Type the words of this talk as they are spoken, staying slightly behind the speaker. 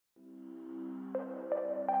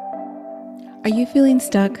Are you feeling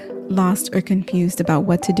stuck, lost, or confused about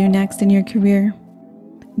what to do next in your career?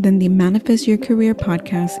 Then the Manifest Your Career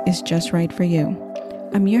podcast is just right for you.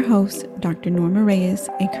 I'm your host, Dr. Norma Reyes,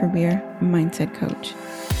 a career mindset coach.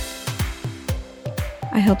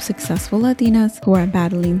 I help successful Latinas who are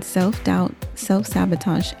battling self-doubt,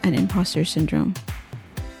 self-sabotage, and imposter syndrome.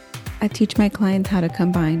 I teach my clients how to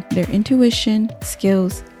combine their intuition,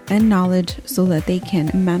 skills, and knowledge so that they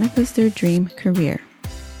can manifest their dream career.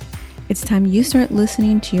 It's time you start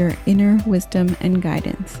listening to your inner wisdom and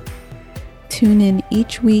guidance. Tune in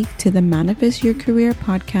each week to the Manifest Your Career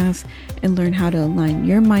podcast and learn how to align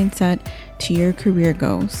your mindset to your career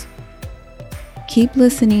goals. Keep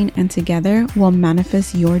listening, and together we'll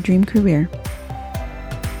manifest your dream career.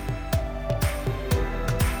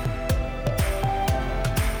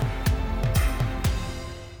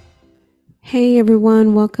 Hey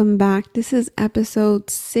everyone, welcome back. This is episode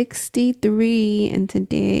 63, and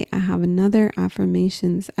today I have another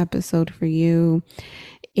affirmations episode for you.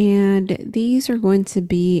 And these are going to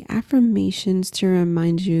be affirmations to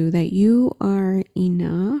remind you that you are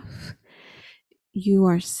enough, you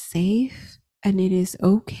are safe, and it is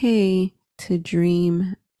okay to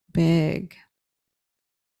dream big.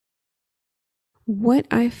 What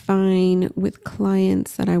I find with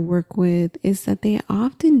clients that I work with is that they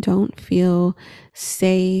often don't feel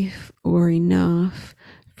safe or enough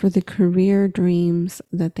for the career dreams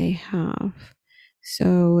that they have.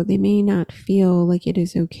 So they may not feel like it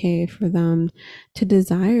is okay for them to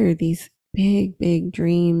desire these big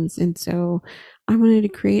dreams. And so I wanted to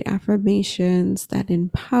create affirmations that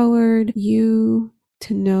empowered you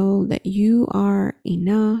to know that you are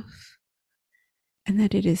enough, and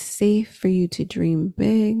that it is safe for you to dream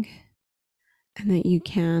big, and that you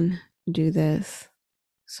can do this.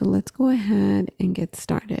 So let's go ahead and get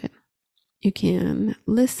started. You can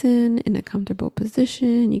listen in a comfortable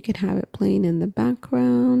position. You could have it playing in the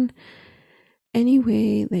background, any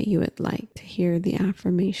way that you would like to hear the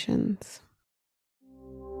affirmations.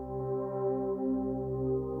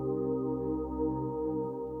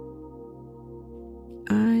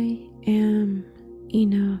 I am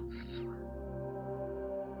enough.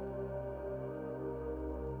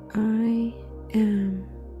 I am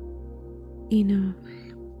enough.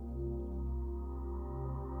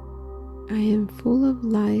 I am full of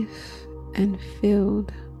life and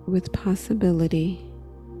filled with possibility.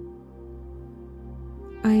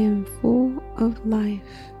 I am full of life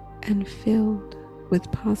and filled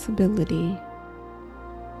with possibility.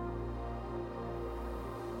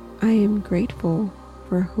 I am grateful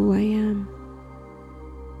for who I am.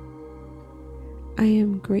 I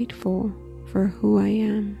am grateful for who I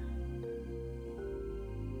am.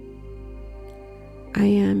 I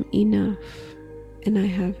am enough, and I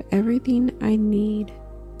have everything I need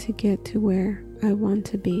to get to where I want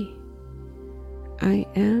to be. I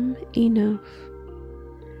am enough,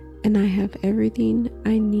 and I have everything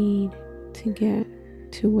I need to get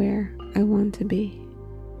to where I want to be.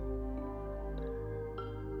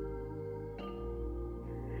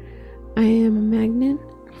 I am a magnet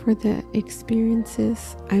for the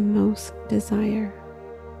experiences I most desire.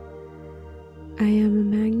 I am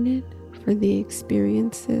a magnet for the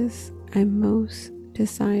experiences I most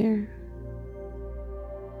desire.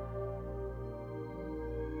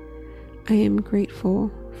 I am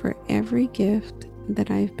grateful for every gift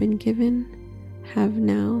that I've been given, have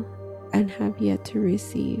now, and have yet to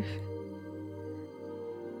receive.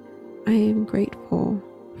 I am grateful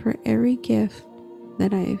for every gift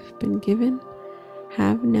that I've been given,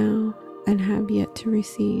 have now, and have yet to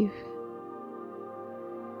receive.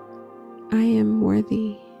 I am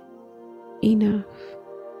worthy, enough.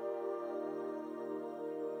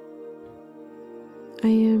 I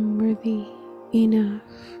am worthy, enough.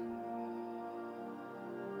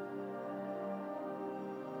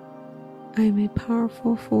 I am a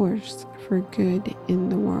powerful force for good in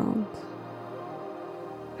the world.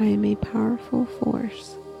 I am a powerful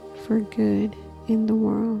force for good in the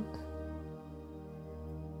world.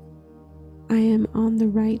 I am on the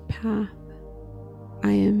right path.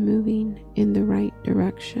 I am moving in the right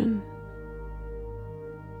direction.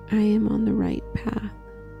 I am on the right path.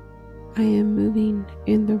 I am moving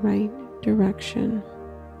in the right direction.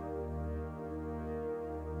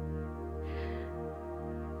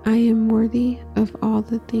 I am worthy of all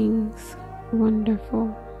the things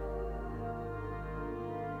wonderful.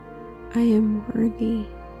 I am worthy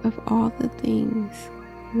of all the things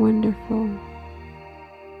wonderful.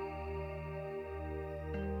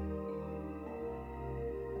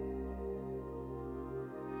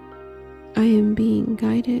 I am being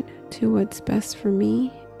guided to what's best for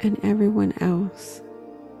me and everyone else.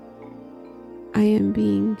 I am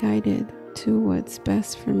being guided to what's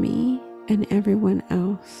best for me and everyone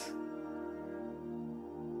else.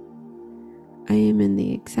 I am in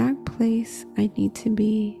the exact place I need to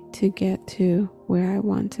be to get to where I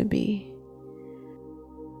want to be.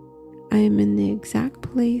 I am in the exact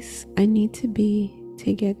place I need to be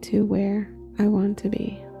to get to where I want to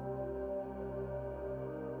be.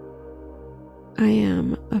 I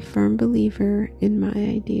am a firm believer in my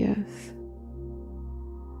ideas.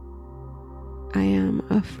 I am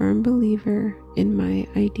a firm believer in my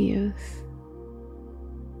ideas.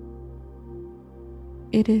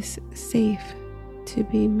 It is safe to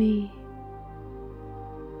be me.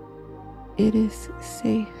 It is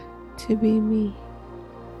safe to be me.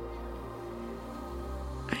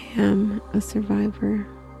 I am a survivor.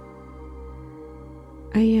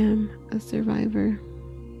 I am a survivor.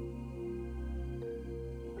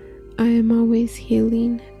 I am always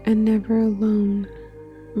healing and never alone.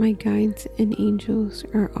 My guides and angels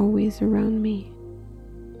are always around me.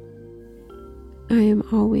 I am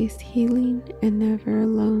always healing and never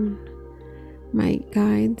alone. My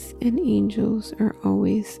guides and angels are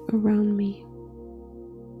always around me.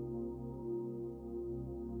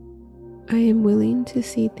 I am willing to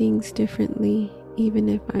see things differently even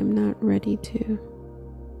if I'm not ready to.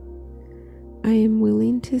 I am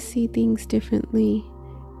willing to see things differently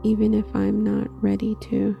even if I'm not ready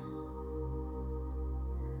to.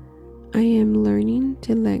 I am learning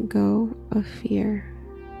to let go of fear.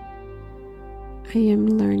 I am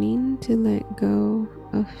learning to let go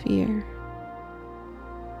of fear.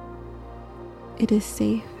 It is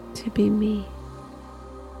safe to be me.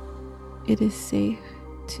 It is safe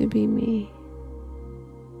to be me.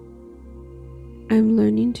 I'm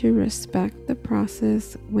learning to respect the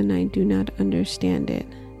process when I do not understand it.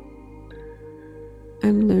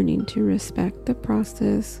 I'm learning to respect the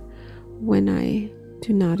process when I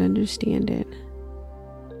do not understand it.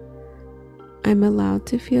 I'm allowed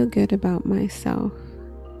to feel good about myself.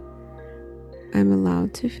 I'm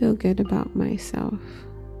allowed to feel good about myself.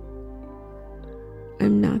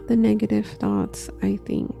 I'm not the negative thoughts I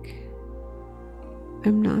think.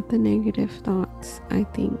 I'm not the negative thoughts I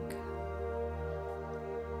think.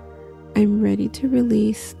 I'm ready to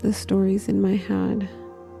release the stories in my head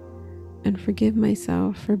and forgive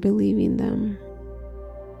myself for believing them.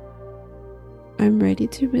 I'm ready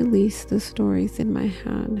to release the stories in my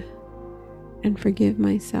head and forgive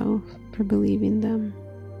myself for believing them.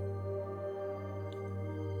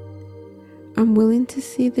 I'm willing to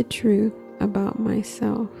see the truth about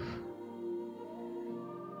myself.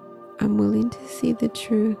 I'm willing to see the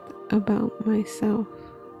truth about myself.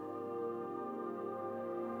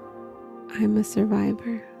 I'm a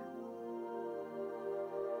survivor.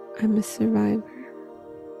 I'm a survivor.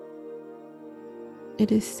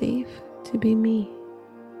 It is safe to be me.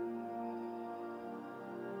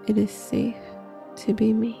 It is safe to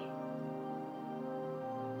be me.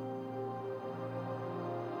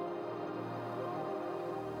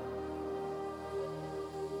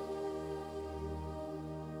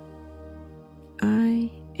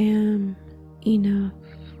 I am enough.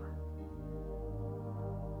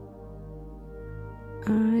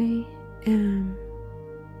 I am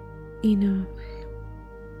enough.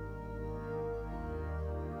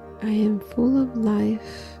 I am full of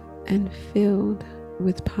life and filled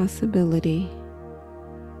with possibility.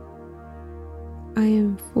 I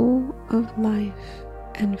am full of life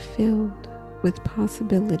and filled with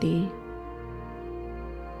possibility.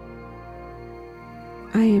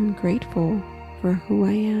 I am grateful for who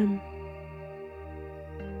I am.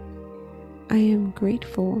 I am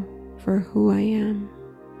grateful for who I am.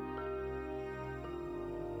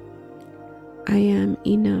 I am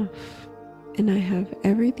enough, and I have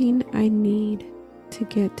everything I need to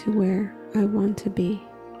get to where I want to be.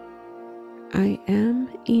 I am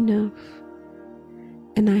enough,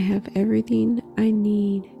 and I have everything I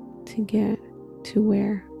need to get to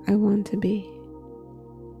where I want to be.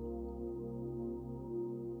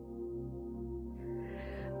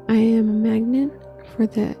 I am a magnet for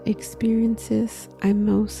the experiences I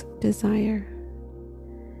most desire.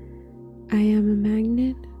 I am a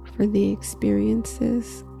magnet for the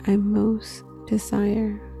experiences I most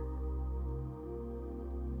desire.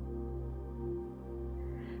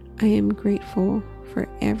 I am grateful for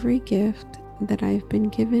every gift that I've been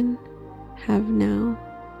given, have now,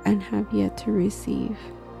 and have yet to receive.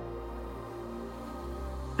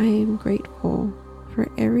 I am grateful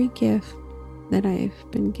for every gift that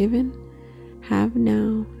I've been given, have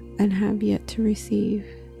now, and have yet to receive.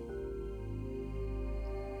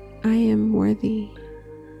 I am worthy,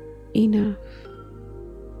 enough.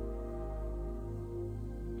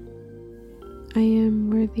 I am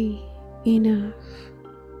worthy, enough.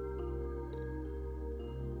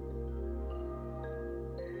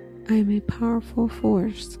 I am a powerful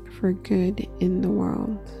force for good in the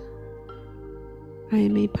world. I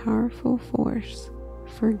am a powerful force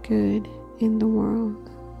for good in the world.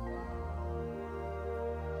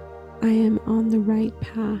 I am on the right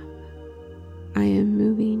path. I am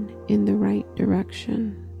moving in the right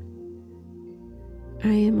direction.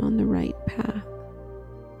 I am on the right path.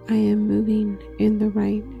 I am moving in the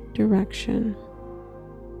right direction.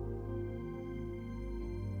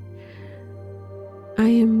 I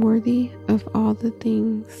am worthy of all the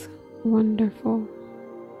things wonderful.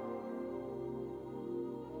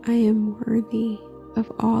 I am worthy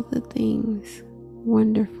of all the things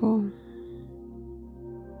wonderful.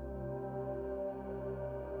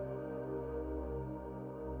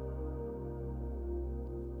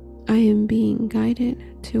 I am being guided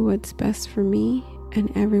to what's best for me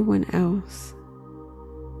and everyone else.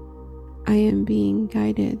 I am being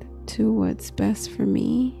guided to what's best for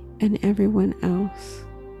me and everyone else.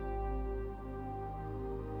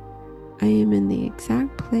 I am in the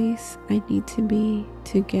exact place I need to be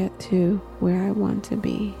to get to where I want to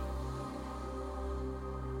be.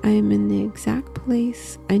 I am in the exact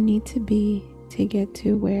place I need to be to get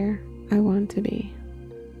to where I want to be.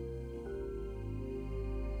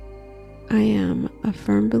 I am a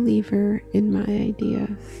firm believer in my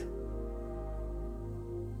ideas.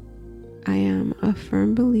 I am a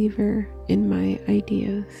firm believer in my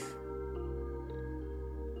ideas.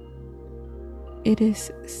 It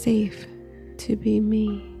is safe to be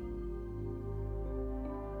me.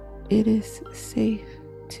 It is safe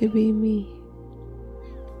to be me.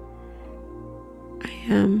 I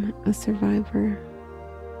am a survivor.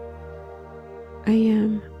 I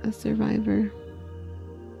am a survivor.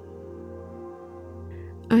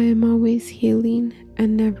 I am always healing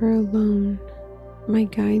and never alone. My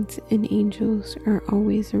guides and angels are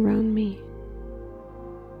always around me.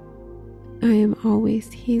 I am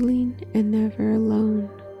always healing and never alone.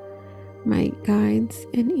 My guides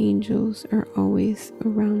and angels are always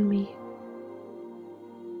around me.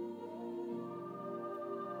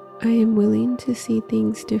 I am willing to see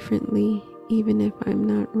things differently even if I'm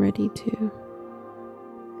not ready to.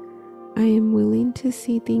 I am willing to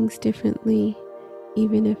see things differently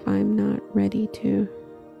even if I'm not ready to.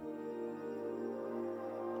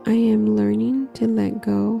 I am learning to let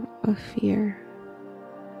go of fear.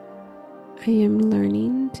 I am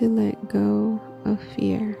learning to let go of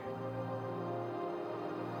fear.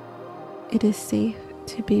 It is safe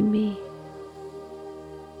to be me.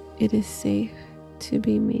 It is safe to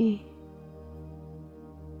be me.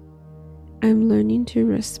 I'm learning to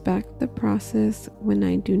respect the process when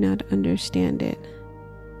I do not understand it.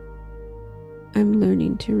 I'm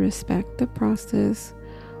learning to respect the process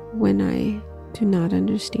when I do not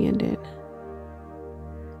understand it.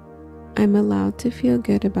 I'm allowed to feel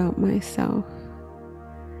good about myself.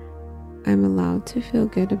 I'm allowed to feel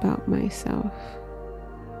good about myself.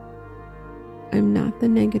 I'm not the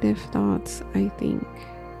negative thoughts I think.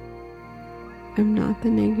 I'm not the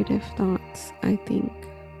negative thoughts I think.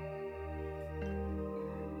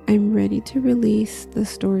 I'm ready to release the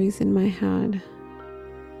stories in my head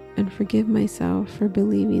and forgive myself for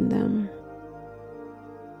believing them.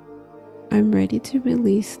 I'm ready to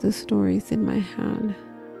release the stories in my head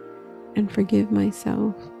and forgive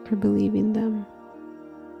myself for believing them.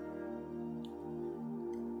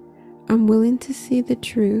 I'm willing to see the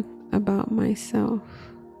truth about myself.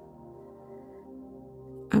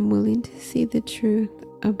 I'm willing to see the truth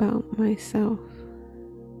about myself.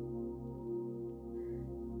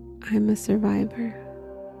 I'm a survivor.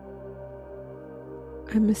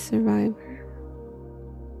 I'm a survivor.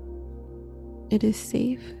 It is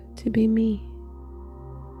safe to be me.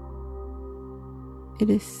 It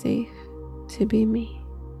is safe to be me.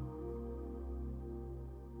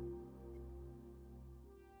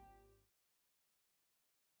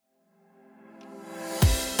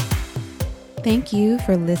 Thank you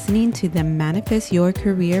for listening to the Manifest Your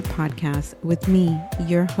Career podcast with me,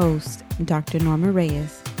 your host, Dr. Norma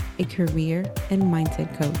Reyes, a career and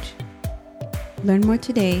mindset coach. Learn more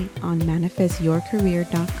today on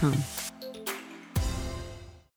manifestyourcareer.com.